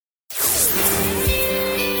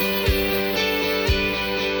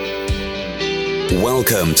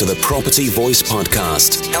Welcome to the Property Voice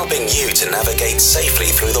Podcast, helping you to navigate safely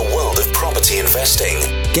through the world of property investing.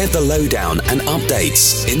 Get the lowdown and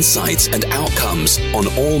updates, insights and outcomes on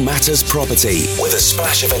all matters property with a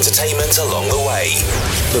splash of entertainment along the way.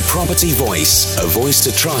 The Property Voice, a voice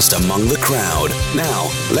to trust among the crowd.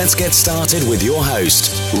 Now, let's get started with your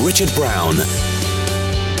host, Richard Brown.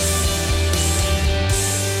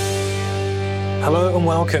 Hello and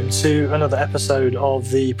welcome to another episode of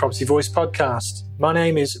the Property Voice Podcast. My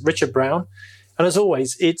name is Richard Brown, and as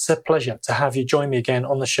always, it's a pleasure to have you join me again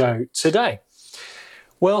on the show today.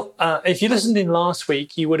 Well, if you listened in last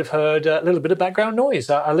week, you would have heard a little bit of background noise.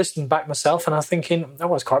 I listened back myself and I was thinking, I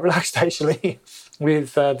was quite relaxed actually,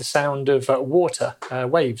 with the sound of water,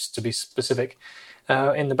 waves to be specific,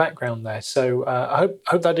 in the background there. So I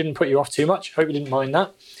hope that didn't put you off too much. I hope you didn't mind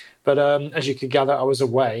that. But as you could gather, I was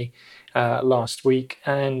away last week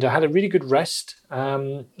and I had a really good rest,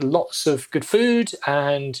 lots of good food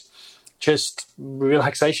and just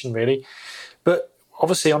relaxation really. But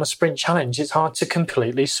obviously on a sprint challenge, it's hard to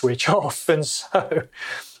completely switch off. And so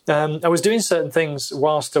I was doing certain things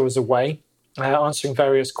whilst I was away, answering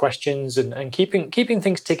various questions and keeping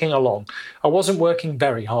things ticking along. I wasn't working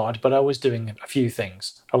very hard, but I was doing a few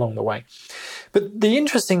things along the way. But the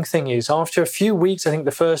interesting thing is, after a few weeks, I think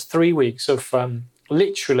the first 3 weeks of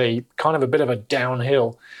literally kind of a bit of a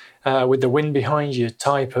downhill with the wind behind you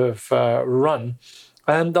type of run,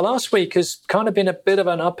 the last week has kind of been a bit of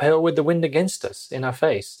an uphill with the wind against us in our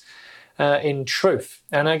face, in truth.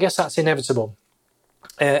 And I guess that's inevitable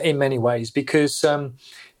in many ways because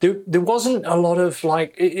there wasn't a lot of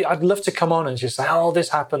I'd love to come on and just say, oh, this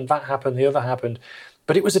happened, that happened, the other happened.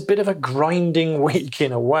 But it was a bit of a grinding week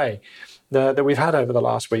in a way that we've had over the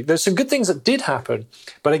last week. There's some good things that did happen,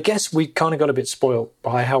 but I guess we kind of got a bit spoiled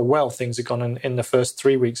by how well things have gone in the first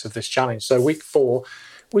 3 weeks of this challenge. So week 4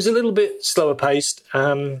 was a little bit slower paced,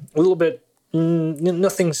 a little bit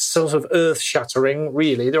nothing sort of earth-shattering,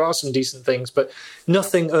 really. There are some decent things, but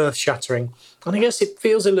nothing earth-shattering. And I guess it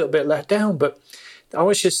feels a little bit let down, but I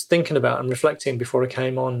was just thinking about and reflecting before I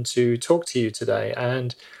came on to talk to you today,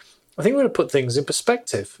 and I think we're going to put things in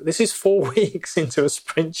perspective. This is 4 weeks into a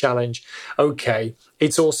sprint challenge. Okay,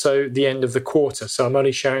 it's also the end of the quarter, so I'm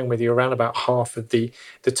only sharing with you around about half of the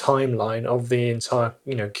timeline of the entire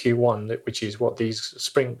Q1, which is what this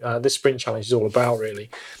sprint challenge is all about, really.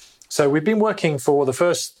 So we've been working for the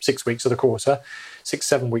first 6 weeks of the quarter,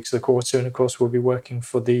 7 weeks of the quarter, and of course we'll be working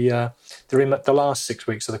for the last 6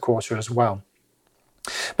 weeks of the quarter as well.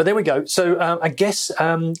 But there we go. So I guess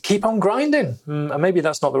keep on grinding. Maybe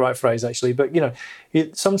that's not the right phrase actually, but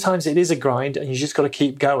sometimes it is a grind and you just got to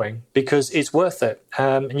keep going because it's worth it.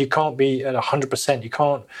 And you can't be at 100%. You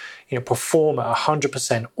can't perform at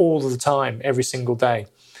 100% all the time, every single day.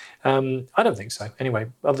 I don't think so. Anyway,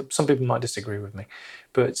 some people might disagree with me,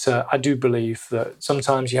 but I do believe that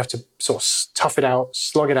sometimes you have to sort of tough it out,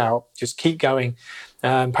 slog it out, just keep going.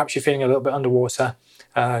 Perhaps you're feeling a little bit underwater.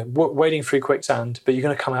 Wading through quicksand, but you're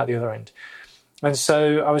going to come out the other end. And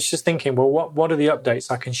so I was just thinking, well, what are the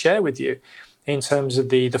updates I can share with you in terms of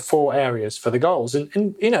the 4 areas for the goals?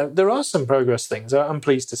 And there are some progress things, I'm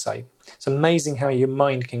pleased to say. It's amazing how your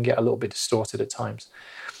mind can get a little bit distorted at times.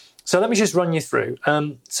 So let me just run you through.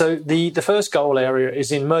 So the first goal area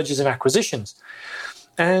is in mergers and acquisitions.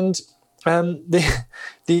 And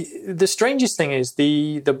the strangest thing is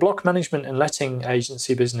the block management and letting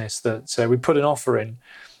agency business that we put an offer in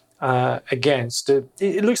against.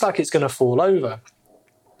 It looks like it's going to fall over,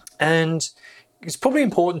 and it's probably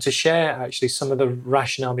important to share actually some of the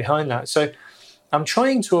rationale behind that. So I'm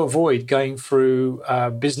trying to avoid going through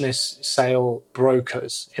business sale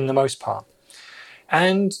brokers in the most part.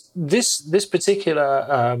 And this particular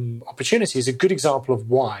opportunity is a good example of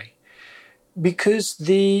why. Because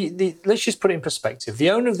let's just put it in perspective. The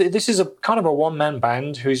owner of this is a kind of a one-man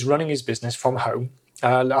band who's running his business from home.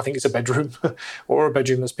 I think it's a bedroom or a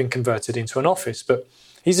bedroom that's been converted into an office, but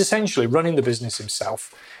he's essentially running the business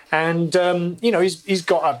himself. And he's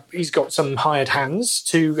got some hired hands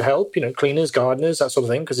to help, cleaners, gardeners, that sort of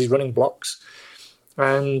thing, because he's running blocks,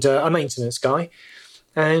 and a maintenance guy.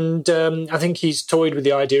 And I think he's toyed with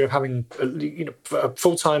the idea of having a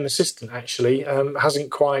full-time assistant, actually.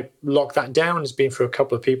 Hasn't quite locked that down. Has been through a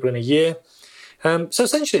couple of people in a year. So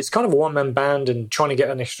essentially, it's kind of a one-man band and trying to get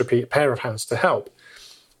an extra pair of hands to help.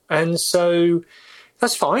 And so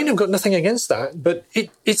that's fine. I've got nothing against that. But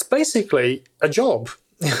it's basically a job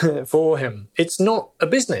for him. It's not a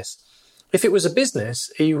business. If it was a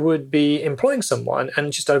business, he would be employing someone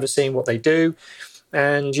and just overseeing what they do,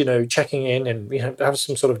 and checking in and have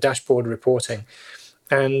some sort of dashboard reporting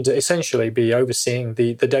and essentially be overseeing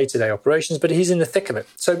the day-to-day operations, but he's in the thick of it.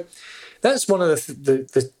 So that's one of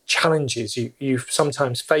the challenges you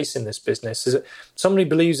sometimes face in this business, is that somebody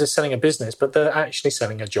believes they're selling a business, but they're actually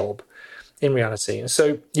selling a job in reality. And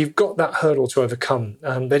so you've got that hurdle to overcome.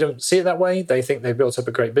 They don't see it that way. They think they've built up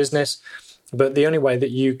a great business, but the only way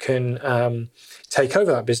that you can take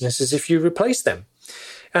over that business is if you replace them.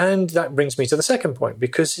 And that brings me to the second point,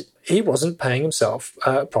 because he wasn't paying himself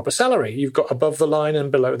a proper salary. You've got above the line and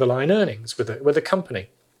below the line earnings with a company.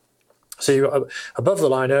 So you've got above the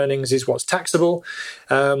line earnings is what's taxable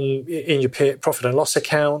in your profit and loss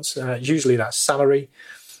accounts. Usually that's salary.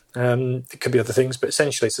 It could be other things, but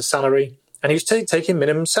essentially it's a salary. And he's taking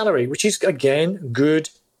minimum salary, which is, again, good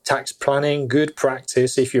tax planning, good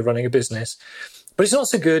practice if you're running a business. But it's not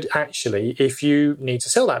so good, actually, if you need to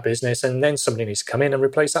sell that business and then somebody needs to come in and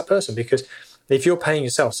replace that person. Because if you're paying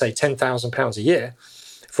yourself, say, £10,000 a year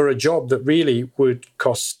for a job that really would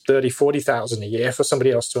cost $30,000, $40,000 a year for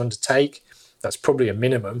somebody else to undertake, that's probably a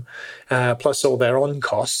minimum, plus all their on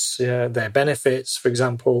costs, their benefits, for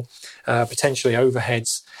example, potentially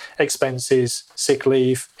overheads, expenses, sick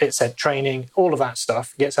leave, etc., training, all of that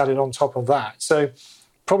stuff gets added on top of that. So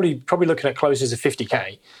probably looking at closer to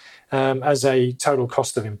 50K. As a total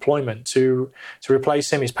cost of employment to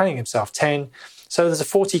replace him. He's paying himself 10. So there's a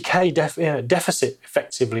 40K deficit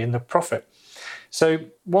effectively in the profit. So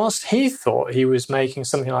whilst he thought he was making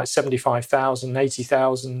something like 75,000,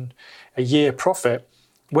 80,000 a year profit,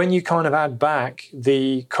 when you kind of add back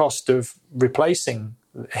the cost of replacing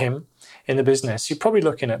him in the business, you're probably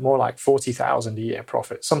looking at more like 40,000 a year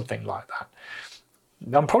profit, something like that.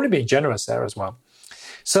 I'm probably being generous there as well.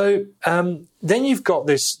 So then you've got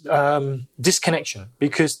this disconnection,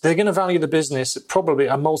 because they're going to value the business at probably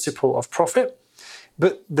a multiple of profit,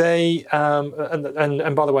 but they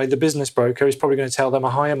and by the way, the business broker is probably going to tell them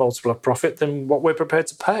a higher multiple of profit than what we're prepared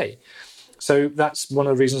to pay. So that's one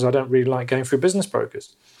of the reasons I don't really like going through business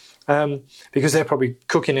brokers, because they're probably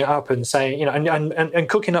cooking it up and saying, and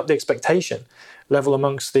cooking up the expectation level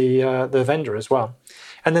amongst the vendor as well.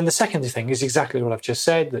 And then the second thing is exactly what I've just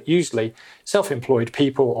said, that usually self-employed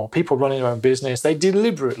people or people running their own business, they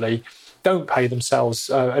deliberately don't pay themselves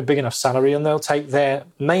a big enough salary, and they'll take their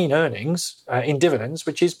main earnings in dividends,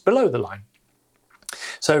 which is below the line.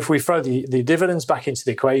 So if we throw the dividends back into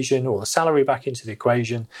the equation, or the salary back into the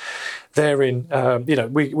equation, therein,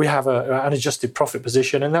 we have an adjusted profit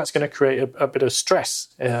position, and that's going to create a bit of stress,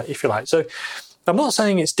 if you like. So I'm not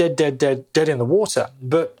saying it's dead in the water,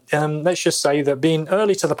 but let's just say that being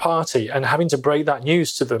early to the party and having to break that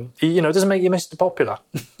news to them, doesn't make you Mr. Popular.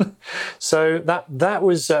 So that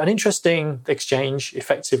was an interesting exchange,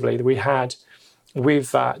 effectively, that we had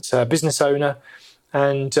with that business owner.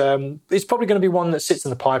 And it's probably going to be one that sits in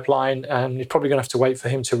the pipeline, and you're probably going to have to wait for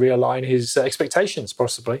him to realign his expectations,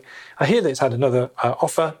 possibly. I hear that it's had another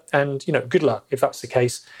offer, and, good luck if that's the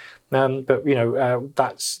case. But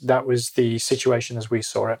that was the situation as we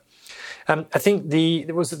saw it. I think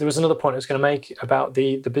there was another point I was going to make about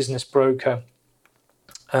the business broker.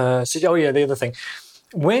 The other thing,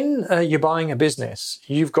 when you're buying a business,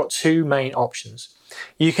 you've got two main options.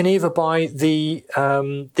 You can either buy the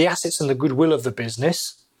assets and the goodwill of the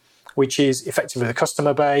business, which is effectively the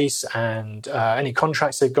customer base and any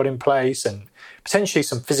contracts they've got in place, and potentially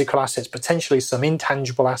some physical assets, potentially some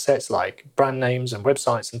intangible assets like brand names and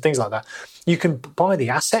websites and things like that. You can buy the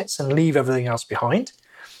assets and leave everything else behind.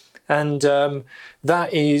 And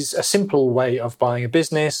that is a simple way of buying a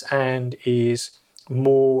business, and is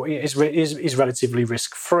relatively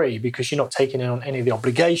risk-free, because you're not taking on any of the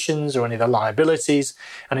obligations or any of the liabilities,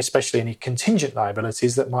 and especially any contingent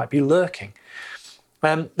liabilities that might be lurking.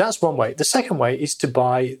 That's one way. The second way is to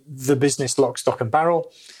buy the business lock, stock and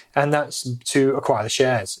barrel, and that's to acquire the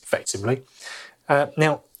shares, effectively.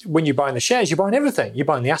 Now, when you're buying the shares, you're buying everything. You're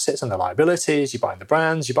buying the assets and the liabilities, you're buying the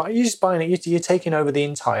brands, you're taking over the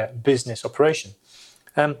entire business operation.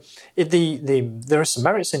 There are some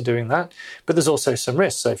merits in doing that, but there's also some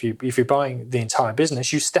risks. So if you're buying the entire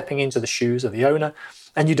business, you're stepping into the shoes of the owner,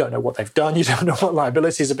 and you don't know what they've done. You don't know what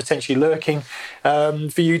liabilities are potentially lurking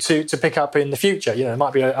for you to pick up in the future. There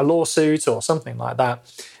might be a lawsuit or something like that,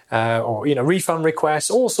 or refund requests.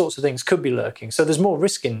 All sorts of things could be lurking. So there's more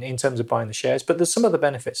risk in terms of buying the shares, but there's some other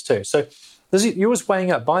benefits too. So you're always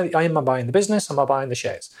weighing up: am I buying the business? Am I buying the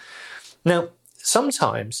shares? Now,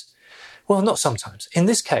 sometimes. Well, not sometimes. In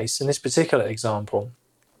this case, in this particular example,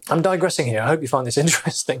 I'm digressing here. I hope you find this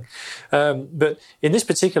interesting. But in this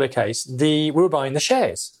particular case, we were buying the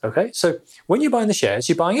shares. Okay, so when you're buying the shares,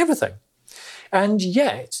 you're buying everything, and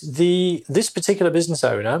yet this particular business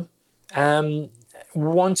owner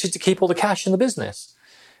wanted to keep all the cash in the business.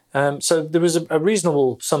 So there was a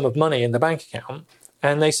reasonable sum of money in the bank account,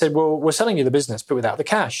 And they said, well, we're selling you the business, but without the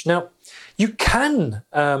cash. Now, you can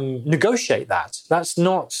negotiate that. That's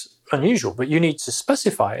not unusual, but you need to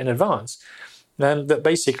specify in advance that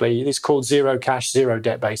basically it's called zero cash, zero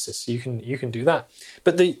debt basis. You can do that.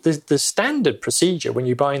 But the standard procedure when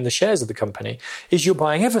you're buying the shares of the company is you're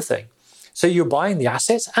buying everything. So you're buying the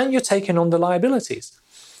assets and you're taking on the liabilities.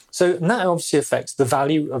 So that obviously affects the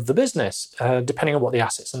value of the business, depending on what the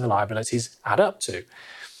assets and the liabilities add up to.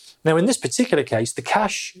 Now, in this particular case, the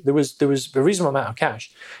cash, there was a reasonable amount of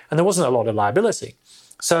cash, and there wasn't a lot of liability.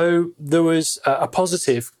 So there was a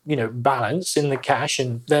positive, balance in the cash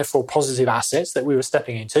and therefore positive assets that we were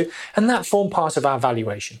stepping into, and that formed part of our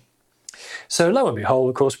valuation. So lo and behold,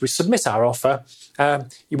 of course, we submit our offer.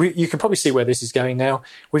 You can probably see where this is going now.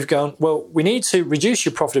 We've gone, well, we need to reduce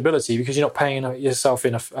your profitability because you're not paying yourself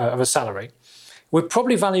enough of a salary. We're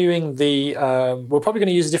probably valuing we're probably going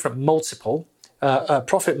to use a different multiple,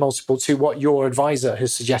 profit multiple to what your advisor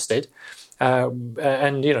has suggested. And,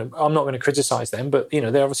 I'm not going to criticize them, but,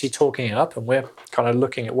 they're obviously talking it up and we're kind of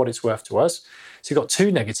looking at what it's worth to us. So you've got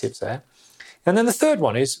two negatives there. And then the third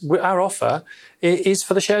one is our offer is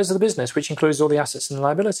for the shares of the business, which includes all the assets and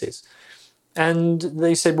liabilities. And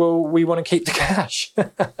they said, well, we want to keep the cash.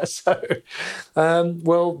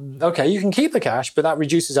 Okay, you can keep the cash, but that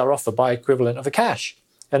reduces our offer by equivalent of the cash.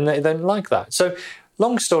 And they don't like that. So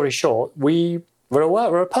long story short, we're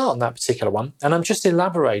apart on that particular one. And I'm just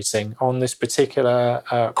elaborating on this particular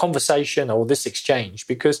conversation or this exchange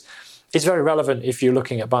because it's very relevant if you're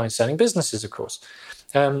looking at buying and selling businesses, of course.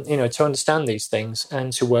 To understand these things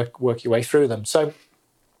and to work your way through them. So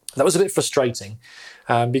that was a bit frustrating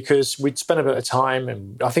because we'd spent a bit of time,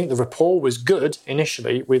 and I think the rapport was good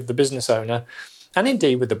initially with the business owner and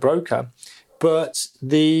indeed with the broker, but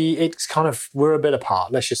we're a bit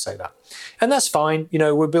apart, let's just say that. And that's fine.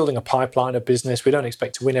 We're building a pipeline of business. We don't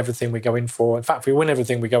expect to win everything we go in for. In fact, if we win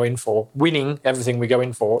everything we go in for, winning everything we go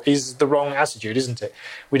in for is the wrong attitude, isn't it?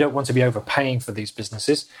 We don't want to be overpaying for these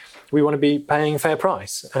businesses. We want to be paying a fair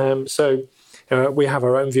price. We have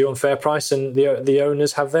our own view on fair price, and the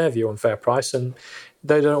owners have their view on fair price, and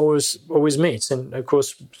they don't always meet. And of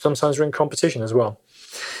course, sometimes we're in competition as well.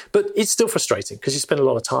 But it's still frustrating because you spend a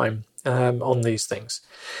lot of time on these things.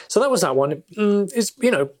 So that was that one.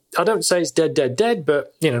 I don't say it's dead,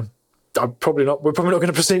 but we're probably not going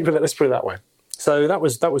to proceed with it. Let's put it that way. So that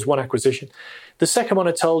was one acquisition. The second one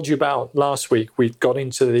I told you about last week, we got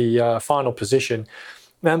into the final position.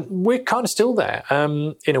 We're kind of still there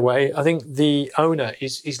in a way. I think the owner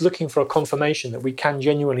is looking for a confirmation that we can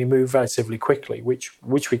genuinely move relatively quickly,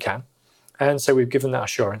 which we can. And so we've given that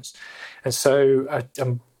assurance. And so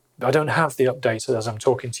I don't have the update as I'm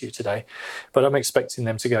talking to you today, but I'm expecting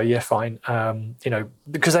them to go, yeah, fine,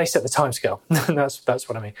 because they set the timescale. That's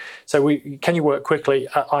what I mean. So can you work quickly,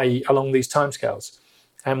 i.e. along these timescales?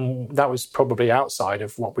 And that was probably outside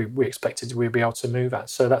of what we expected we'd be able to move at.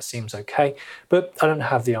 So that seems okay. But I don't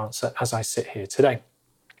have the answer as I sit here today.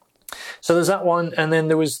 So there's that one. And then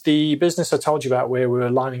there was the business I told you about where we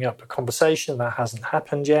were lining up a conversation. That hasn't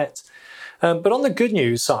happened yet. But on the good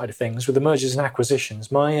news side of things with the mergers and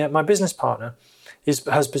acquisitions, my business partner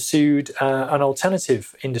has pursued an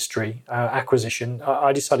alternative industry acquisition.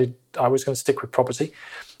 I decided I was going to stick with property.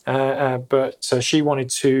 But she wanted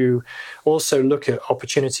to also look at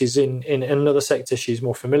opportunities in another sector she's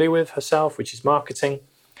more familiar with herself, which is marketing.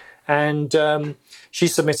 And she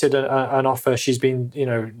submitted an offer. She's been,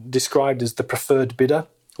 described as the preferred bidder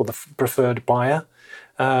or the preferred buyer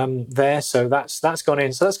there. So that's gone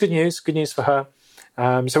in. So that's good news. Good news for her.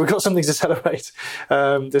 So we've got something to celebrate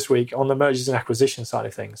this week on the mergers and acquisition side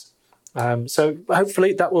of things. So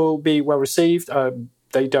hopefully that will be well received.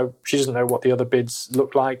 She doesn't know what the other bids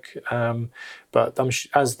look like, but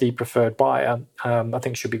as the preferred buyer, I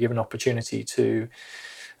think she'll be given opportunity to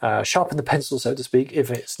sharpen the pencil, so to speak,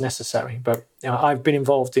 if it's necessary. But I've been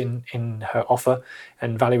involved in her offer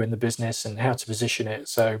and valuing the business and how to position it.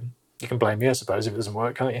 So you can blame me, I suppose, if it doesn't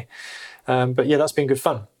work, can't you? But yeah, that's been good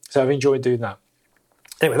fun. So I've enjoyed doing that.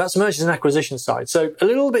 Anyway, that's the mergers and acquisition side. So a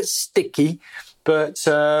little bit sticky, but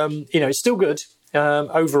it's still good.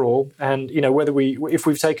 Overall, and if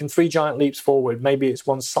we've taken 3 giant leaps forward, maybe it's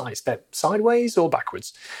one slight step sideways or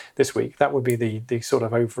backwards this week. That would be the sort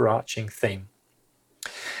of overarching theme.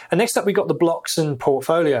 And next up, we got the blocks and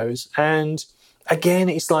portfolios, and again,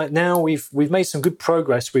 it's like now we've made some good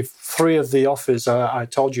progress with 3 of the offers I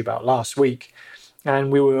told you about last week.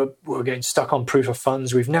 And we were getting stuck on proof of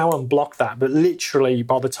funds. We've now unblocked that, but literally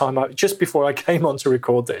by the time just before I came on to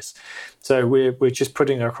record this. So we're just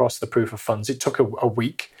putting across the proof of funds. It took a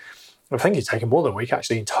week, I think it's taken more than a week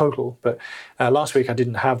actually in total, but last week I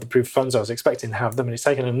didn't have the proof of funds. I was expecting to have them, and it's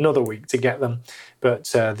taken another week to get them. But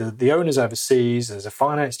the owner's overseas, there's a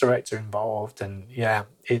finance director involved, and yeah,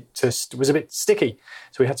 it just was a bit sticky.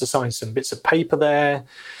 So we had to sign some bits of paper there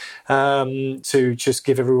to just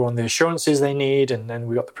give everyone the assurances they need, and then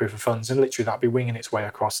we got the proof of funds, and literally that'll be winging its way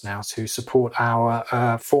across now to support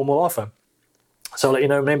our formal offer. So I'll let you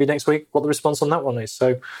know maybe next week what the response on that one is.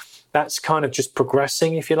 So that's kind of just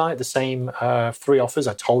progressing, if you like, the same 3 offers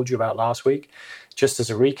I told you about last week. Just as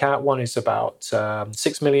a recap, one is about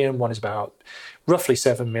 6 million, one is about roughly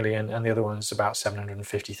 7 million, and the other one's about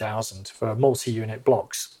 750,000 for multi-unit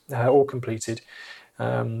blocks, all completed.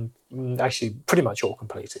 Actually, pretty much all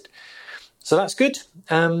completed. So that's good.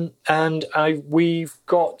 And we've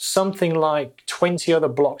got something like 20 other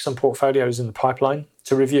blocks and portfolios in the pipeline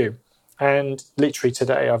to review. And literally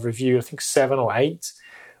today I've reviewed, I think, 7 or 8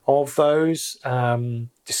 of those,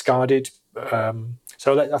 discarded.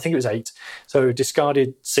 So I think it was 8. So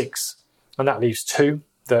discarded 6, and that leaves 2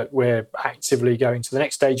 that we're actively going to the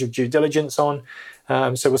next stage of due diligence on.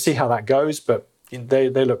 So we'll see how that goes, but they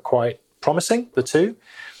look quite promising, the 2.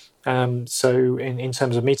 So in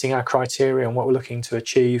terms of meeting our criteria and what we're looking to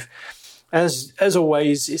achieve, as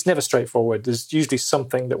always, it's never straightforward. There's usually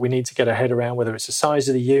something that we need to get our head around, whether it's the size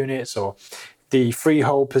of the units or the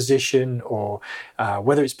freehold position, or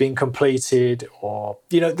whether it's been completed, or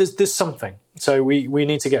there's something. So we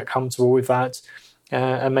need to get comfortable with that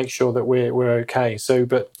and make sure that we're okay. So,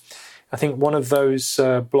 but I think one of those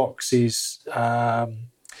blocks is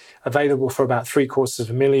available for about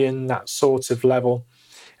 $750,000, that sort of level,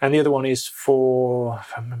 and the other one is for,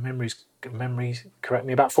 if my memory correct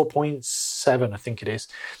me, about 4.7, I think it is.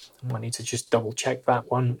 I need to just double check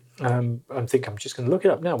that one. I think I'm just going to look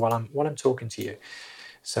it up now while I'm talking to you.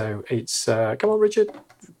 So it's come on, Richard.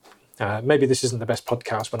 Maybe this isn't the best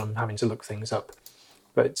podcast when I'm having to look things up,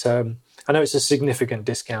 but I know it's a significant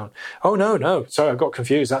discount. Oh no, sorry, I got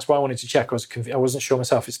confused. That's why I wanted to check. I wasn't sure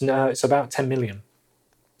myself. It's about 10 million.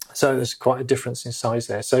 So there's quite a difference in size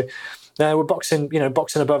there. So now we're boxing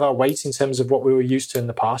above our weight in terms of what we were used to in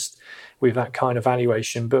the past with that kind of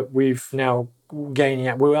valuation, but we are now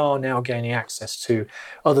gaining access to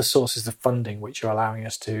other sources of funding which are allowing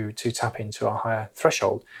us to tap into a higher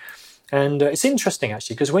threshold. And it's interesting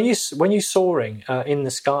actually, because when you're soaring in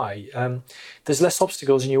the sky, there's less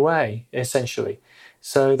obstacles in your way essentially.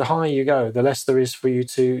 So the higher you go, the less there is for you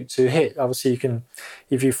to hit. Obviously, you can,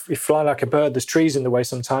 if you fly like a bird, there's trees in the way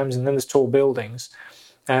sometimes, and then there's tall buildings,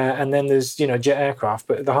 and then there's jet aircraft.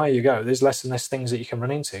 But the higher you go, there's less and less things that you can run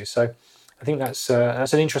into. So I think that's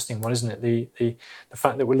an interesting one, isn't it? The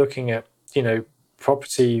fact that we're looking at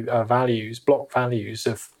property values, block values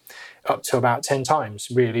of up to about 10 times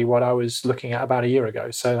really what I was looking at about a year ago.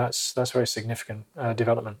 So that's a very significant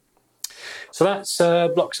development. So that's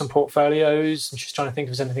blocks and portfolios. I'm just trying to think if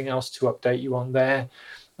there's anything else to update you on there.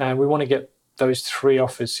 We want to get those 3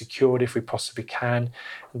 offers secured if we possibly can.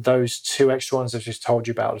 Those 2 extra ones I've just told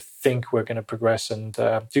you about, I think we're going to progress and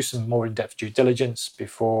do some more in-depth due diligence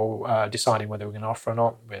before deciding whether we're going to offer or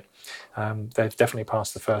not. But they've definitely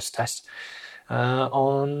passed the first test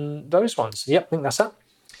on those ones. Yep, I think that's that.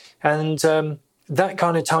 And that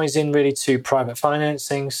kind of ties in really to private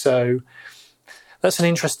financing. So that's an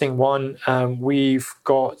interesting one. We've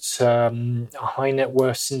got a high net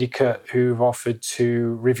worth syndicate who've offered to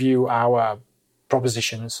review our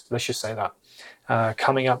propositions, let's just say that,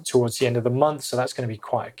 coming up towards the end of the month. So that's going to be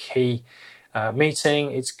quite a key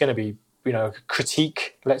meeting. It's going to be, a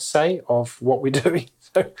critique, let's say, of what we're doing.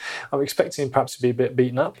 So I'm expecting perhaps to be a bit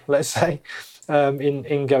beaten up, let's say,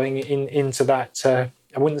 in going into that.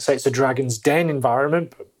 I wouldn't say it's a Dragon's Den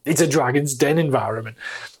environment, but it's a Dragon's Den environment.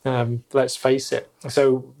 Let's face it.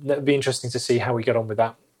 So that'd be interesting to see how we get on with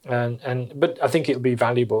that. But I think it'll be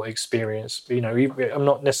valuable experience. I'm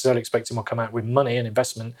not necessarily expecting we'll come out with money and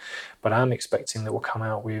investment, but I'm expecting that we'll come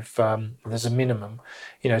out with there's a minimum,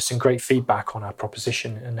 some great feedback on our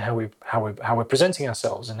proposition and how we're presenting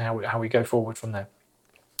ourselves and how we go forward from there.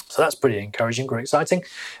 So that's pretty encouraging, very exciting.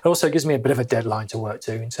 It also gives me a bit of a deadline to work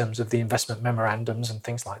to in terms of the investment memorandums and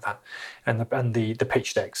things like that, and the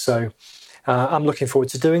pitch deck. So I'm looking forward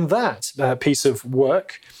to doing that piece of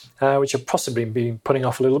work, which I've possibly been putting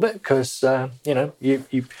off a little bit because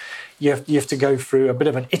you have to go through a bit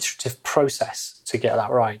of an iterative process to get that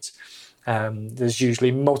right. There's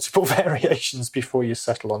usually multiple variations before you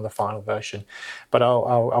settle on the final version, but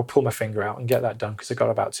I'll pull my finger out and get that done because I've got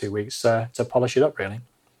about 2 weeks to polish it up really.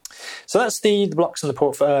 So that's the blocks and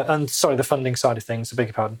the funding side of things. I beg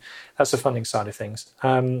your pardon. That's the funding side of things.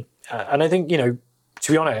 And I think,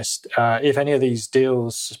 to be honest, if any of these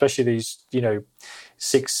deals, especially these,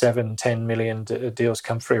 6, 7, 10 million deals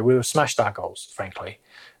come through, we'll have smashed our goals, frankly,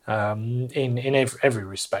 in every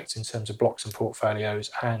respect, in terms of blocks and portfolios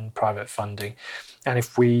and private funding. And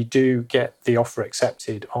if we do get the offer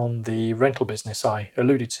accepted on the rental business I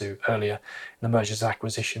alluded to earlier, in the mergers and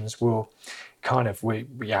acquisitions, we're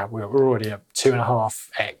already at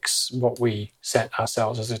 2.5x what we set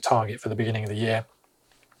ourselves as a target for the beginning of the year.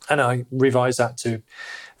 And I revised that to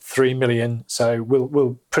 3 million. So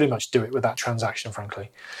we'll pretty much do it with that transaction, frankly.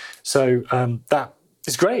 So that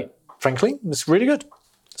is great, frankly. It's really good.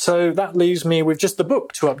 So that leaves me with just the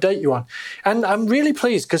book to update you on. And I'm really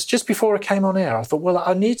pleased, because just before I came on air, I thought, well,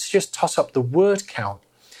 I need to just toss up the word count.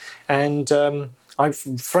 And I've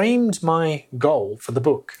framed my goal for the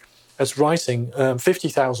book as writing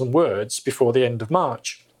 50,000 words before the end of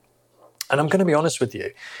March. And I'm going to be honest with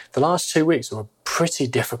you, the last 2 weeks were pretty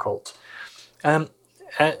difficult. They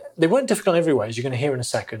weren't difficult in every way, as you're going to hear in a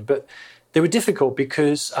second, but they were difficult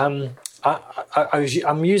because I'm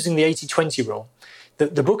using the 80-20 rule.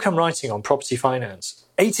 The book I'm writing on, property finance,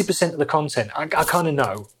 80% of the content I kind of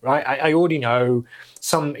know, right? I already know.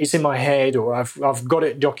 It's in my head, or I've got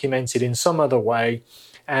it documented in some other way,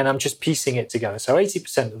 and I'm just piecing it together. So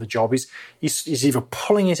 80% of the job is either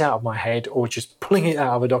pulling it out of my head or just pulling it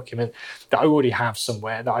out of a document that I already have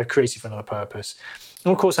somewhere that I've created for another purpose.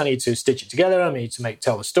 And of course, I need to stitch it together. I need to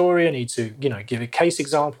tell the story. I need to, give it case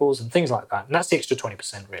examples and things like that. And that's the extra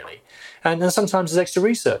 20%, really. And then sometimes there's extra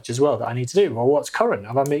research as well that I need to do. Well, what's current?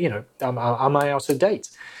 Am I out of date?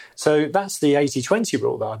 So that's the 80-20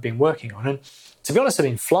 rule that I've been working on. And to be honest, I've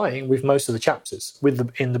been flying with most of the chapters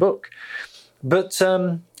in the book. But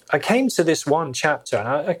I came to this one chapter, and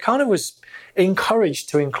I kind of was encouraged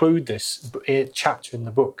to include this chapter in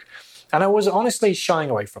the book. And I was honestly shying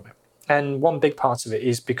away from it. And one big part of it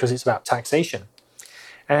is because it's about taxation.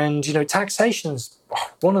 And, taxation's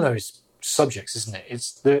one of those subjects, isn't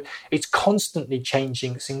it? It's constantly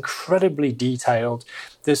changing. It's incredibly detailed.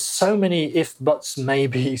 There's so many if, buts,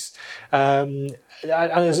 maybes.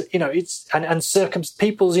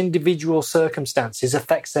 People's individual circumstances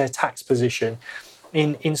affects their tax position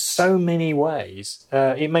in so many ways.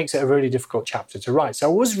 It makes it a really difficult chapter to write.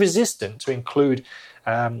 So I was resistant to include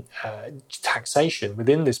taxation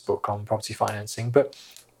within this book on property financing, but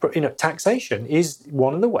taxation is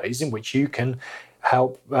one of the ways in which you can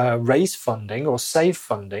help raise funding or save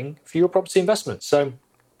funding for your property investments. So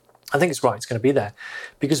I think it's right, it's going to be there,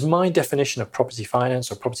 because my definition of property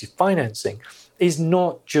finance or property financing is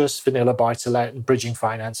not just vanilla buy-to-let and bridging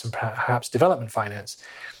finance and perhaps development finance.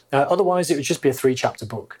 Otherwise, it would just be a 3-chapter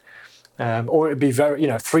book, or it would be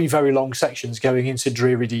 3 very long sections going into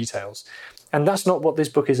dreary details. And that's not what this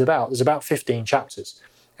book is about. There's about 15 chapters,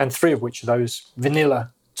 and 3 of which are those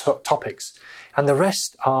vanilla topics. And the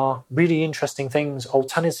rest are really interesting things,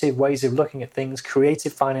 alternative ways of looking at things,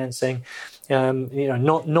 creative financing,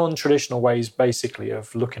 not non-traditional ways, basically,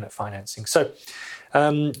 of looking at financing. So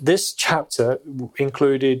this chapter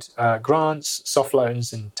included grants, soft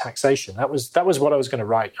loans, and taxation. That was what I was going to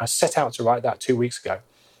write. I set out to write that 2 weeks ago.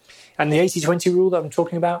 And the 80-20 rule that I'm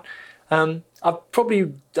talking about, I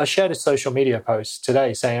shared a social media post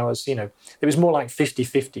today saying it was more like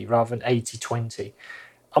 50-50 rather than 80-20.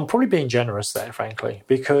 I'm probably being generous there, frankly,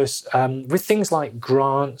 because with things like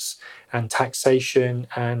grants and taxation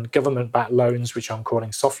and government-backed loans, which I'm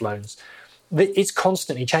calling soft loans, it's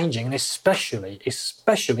constantly changing, and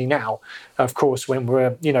especially now, of course, when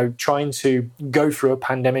we're trying to go through a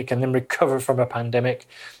pandemic and then recover from a pandemic.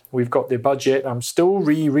 We've got the budget. I'm still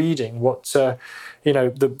rereading what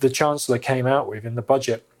the Chancellor came out with in the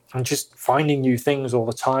budget, and just finding new things all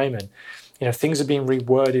the time. And things are being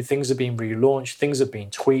reworded, things are being relaunched, things are being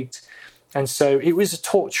tweaked, and so it was a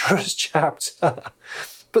torturous chapter.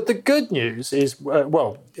 But the good news is, it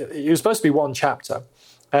was supposed to be one chapter.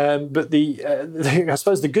 But I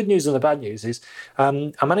suppose the good news and the bad news is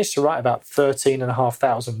I managed to write about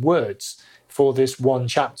 13,500 words for this one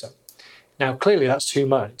chapter. Now, clearly that's too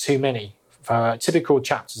many. Typical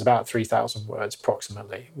chapters about 3,000 words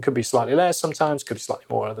approximately. It could be slightly less sometimes, could be slightly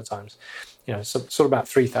more other times. Sort of about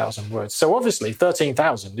 3,000 words. So obviously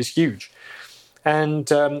 13,000 is huge. And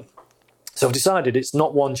so I've decided it's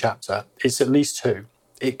not one chapter, it's at least 2.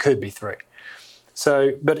 It could be 3.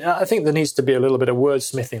 So, but I think there needs to be a little bit of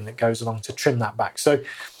wordsmithing that goes along to trim that back. So,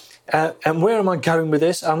 and where am I going with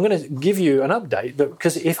this? I'm going to give you an update,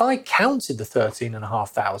 because if I counted the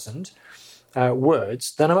 13,500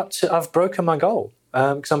 words, then I've broken my goal,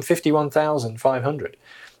 because I'm 51,500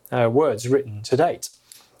 words written to date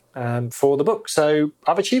for the book. So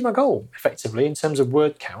I've achieved my goal effectively in terms of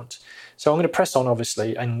word count. So I'm going to press on,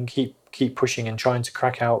 obviously, and keep pushing and trying to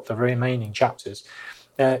crack out the remaining chapters.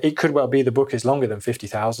 It could well be the book is longer than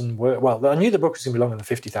 50,000 words. Well, I knew the book was going to be longer than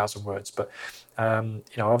 50,000 words, but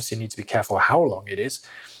obviously need to be careful how long it is.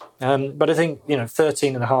 But I think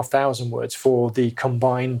 13,500 words for the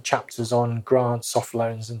combined chapters on grants, soft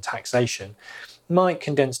loans, and taxation might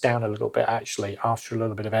condense down a little bit actually after a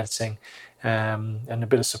little bit of editing and a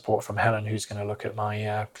bit of support from Helen, who's going to look at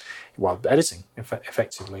my editing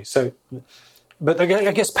effectively. So. But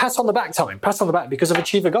I guess pat on the back because I've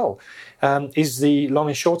achieved a goal is the long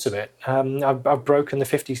and short of it. I've broken the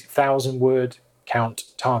 50,000 word count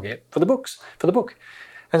target for the book.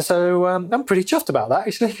 And so I'm pretty chuffed about that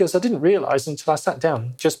actually, because I didn't realise until I sat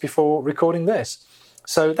down just before recording this.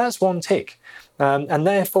 So that's one tick. And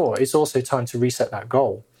therefore it's also time to reset that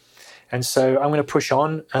goal. And so I'm going to push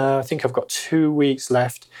on. I think I've got 2 weeks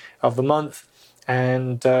left of the month.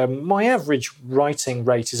 And my average writing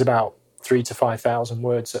rate is about 3,000 to 5,000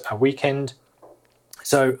 words a weekend.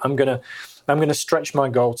 So I'm going to stretch my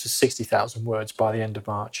goal to 60,000 words by the end of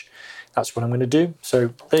March. That's what I'm going to do.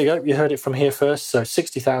 So there you go. You heard it from here first. So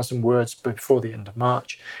 60,000 words before the end of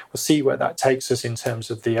March. We'll see where that takes us in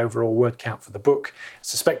terms of the overall word count for the book. I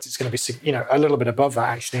suspect it's going to be, a little bit above that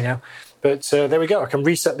actually now. But there we go. I can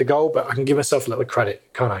reset the goal, but I can give myself a little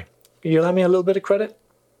credit, can't I? You allow me a little bit of credit?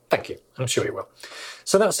 Thank you. I'm sure you will.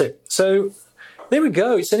 So that's it. So there we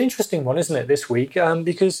go. It's an interesting one, isn't it, this week?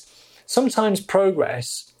 Because sometimes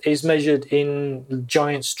progress is measured in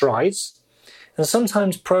giant strides, and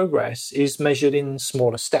sometimes progress is measured in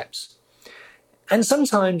smaller steps. And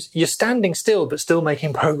sometimes you're standing still but still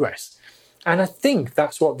making progress. And I think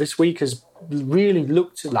that's what this week has really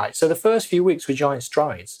looked like. So the first few weeks were giant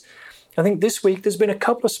strides. I think this week there's been a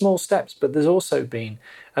couple of small steps, but there's also been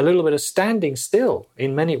a little bit of standing still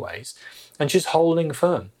in many ways and just holding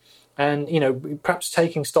firm. And, perhaps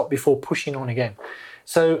taking stock before pushing on again.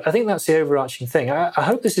 So I think that's the overarching thing. I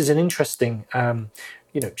hope this is an interesting,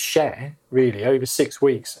 share, really, over 6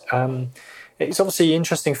 weeks. It's obviously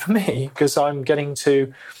interesting for me because I'm getting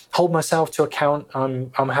to hold myself to account.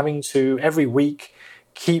 I'm having to, every week,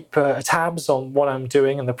 keep tabs on what I'm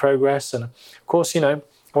doing and the progress. And, of course, I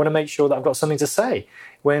want to make sure that I've got something to say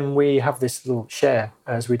when we have this little share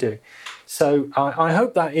as we do. So I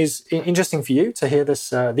hope that is interesting for you to hear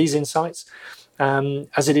these insights,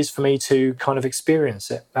 as it is for me to kind of experience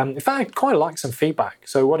it. In fact, I'd quite like some feedback.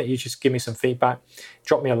 So why don't you just give me some feedback?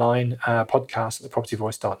 Drop me a line,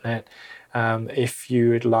 podcast@thepropertyvoice.net, if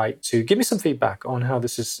you would like to give me some feedback on how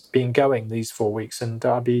this has been going these 4 weeks, and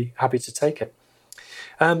I'd be happy to take it.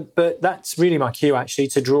 But that's really my cue, actually,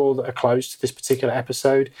 to draw a close to this particular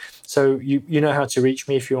episode. So you know how to reach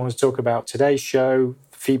me if you want to talk about today's show,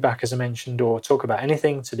 feedback, as I mentioned, or talk about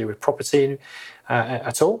anything to do with property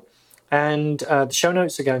at all. And the show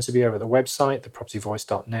notes are going to be over the website,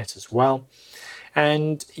 thepropertyvoice.net as well.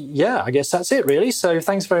 And yeah, I guess that's it, really. So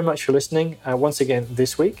thanks very much for listening once again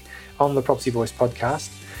this week on the Property Voice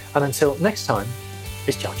podcast. And until next time,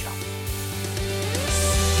 it's ciao ciao.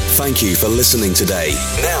 Thank you for listening today.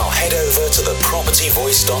 Now head over to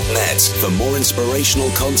thepropertyvoice.net for more inspirational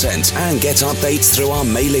content and get updates through our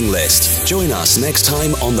mailing list. Join us next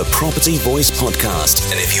time on the Property Voice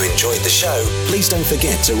podcast. And if you enjoyed the show, please don't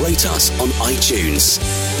forget to rate us on iTunes.